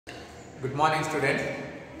Good morning, students.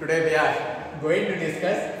 Today we are going to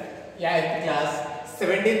discuss class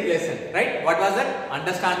 17th lesson, right? What was it?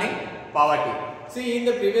 Understanding poverty. See, in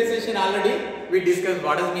the previous session already we discussed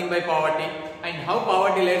what is mean by poverty and how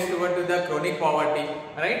poverty leads toward to the chronic poverty,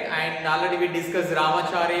 right? And already we discussed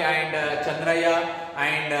Ramachari and Chandraya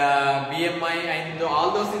and BMI and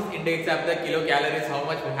all those index of the kilocalories, how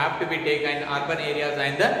much we have to be taken in urban areas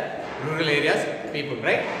and the rural areas people,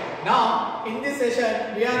 right? Now in this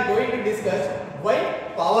session we are going to discuss why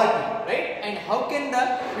poverty, right? And how can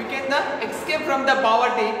we can escape from the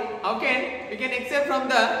poverty? How can we can escape from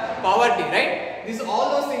the poverty, right? These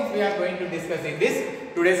all those things we are going to discuss in this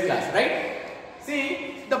today's class, right?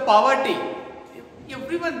 See, the poverty,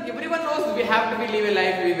 everyone knows we have to live a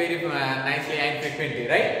life very nicely and frequently,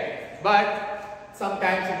 right? But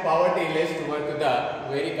sometimes poverty leads toward to the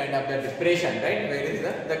very kind of the depression, right? Where is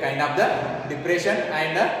the kind of the depression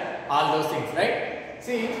and all those things, right?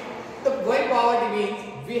 See, the why poverty means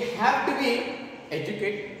we have to be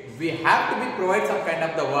educated, we have to be provide some kind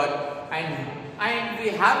of the work, and we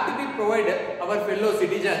have to be provide our fellow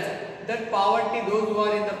citizens that poverty, those who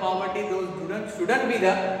are in the poverty, those shouldn't be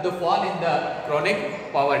the fall in the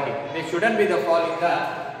chronic poverty. They shouldn't be the fall in the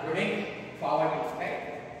chronic poverty,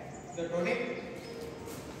 right? The chronic,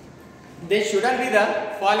 they shouldn't be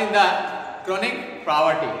the fall in the chronic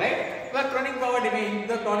poverty, right? Well, chronic poverty means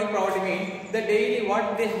the daily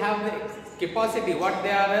what they have the capacity, what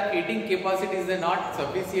they are eating capacity is not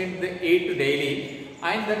sufficient they eat daily,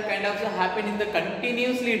 and that kind of happen in the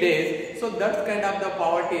continuously days. So that kind of the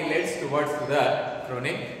poverty leads towards the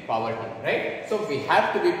chronic poverty, right? So we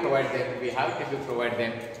have to be provide them, we have to be provide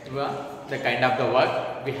them the kind of the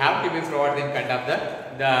work, we have to be provide them kind of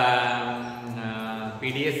the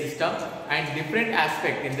PDS system and different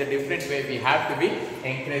aspect in the different way we have to be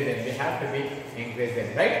encourage them, we have to be encourage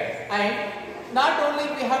them, right? And not only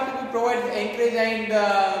we have to be provide encourage and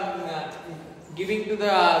giving to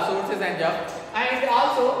the sources and job, and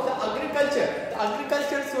also the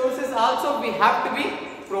agriculture sources also we have to be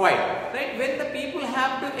provide, right? When the people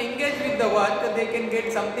have to engage with the work, they can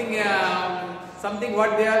get something something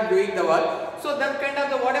what they are doing the work. So that kind of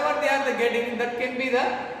the whatever they are getting, that can be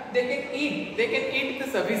they can eat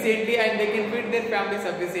sufficiently and they can feed their family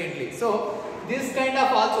sufficiently. So this kind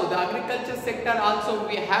of also the agriculture sector also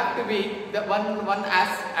we have to be the one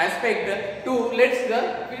aspect to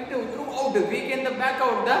throughout we can back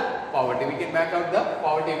out the poverty, we can back out the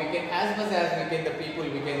poverty, we can as much as we can the people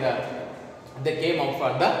we can they came out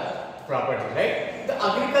for the property, right? The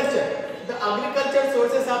agriculture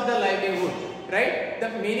sources of the livelihood, right? The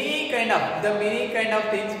many kind of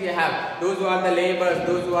things we have. Those who are the laborers,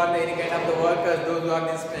 those who are the any kind of the workers, those who are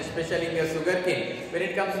especially in the sugarcane. When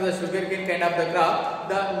it comes to the sugarcane kind of the crop,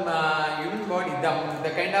 the human body, the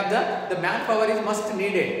kind of the manpower is must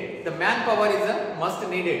needed. The manpower is must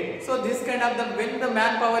needed. So this kind of when the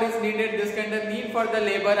manpower is needed, this kind of need for the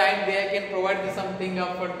labor, and they can provide something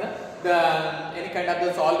for the any kind of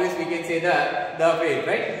the always we can say the pay,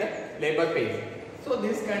 right? The labor pay. So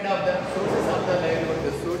this kind of the sources of the livelihood,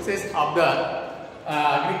 the sources of the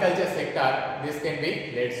agriculture sector, this can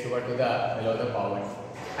be led toward to the below the poverty.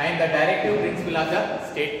 And the directive principle of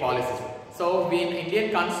the state policies. So in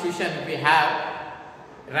Indian Constitution we have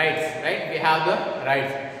rights, right? We have the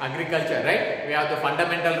rights, agriculture, right? We have the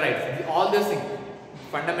fundamental rights, all these things,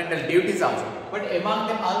 fundamental duties also. But among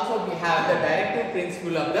them also we have the directive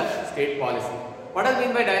principle of the state policy. What does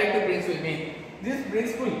mean by directive principle? Mean this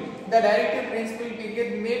principle, the directive principle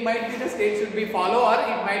might be the state should be follow or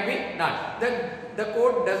it might be not. The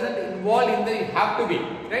court doesn't involve in the have to be,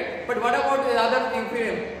 right? But what about the other thing?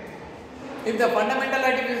 If the fundamental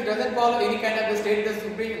right doesn't follow any kind of the state,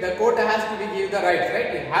 the court has to give the rights,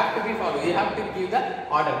 right? You have to be follow, you have to give the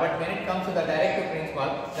order. But when it comes to the directive principle,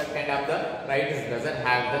 that kind of the rights doesn't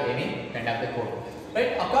have any kind of the court.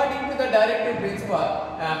 Right? According to the directive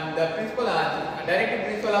principle, directive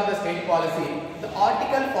principle of the state policy, the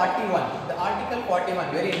Article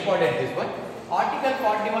 41, very important this one. Article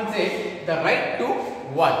 41 says the right to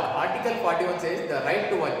work. Article 41 says the right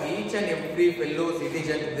to work. Each and every fellow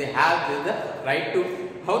citizen, they have the right to,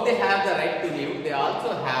 how they have the right to live, they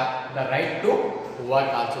also have the right to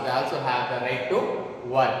work also. They also have the right to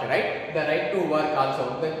work, right? The right to work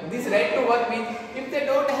also. This right to work means if they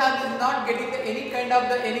don't have, not getting any kind of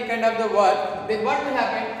the work, then what will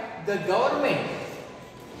happen? The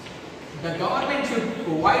government should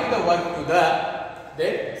provide the work to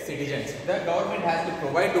their citizens. The government has to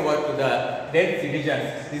provide the work to their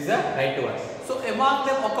citizens. This is a right to work. So among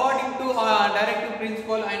them, according to directive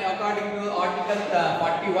principle and according to Article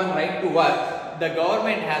 41 right to work, the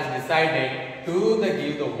government has decided to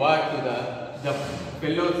give the work to the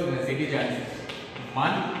fellow citizens,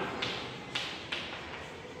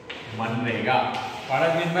 Manrega. What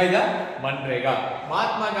is meant by the Manrega?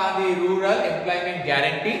 Mahatma Gandhi Rural Employment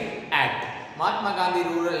Guarantee Act. Mahatma Gandhi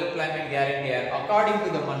Rural Employment Guarantee Act. According to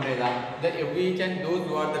the Manrega, each and those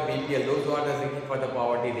who are the BPL, those who are the seeking for the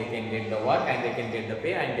poverty, they can get the work and they can get the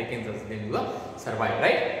pay and they can survive.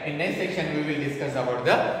 Right? In next section, we will discuss about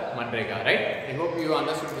the Manrega. Right? I hope you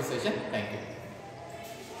understood this session. Thank you.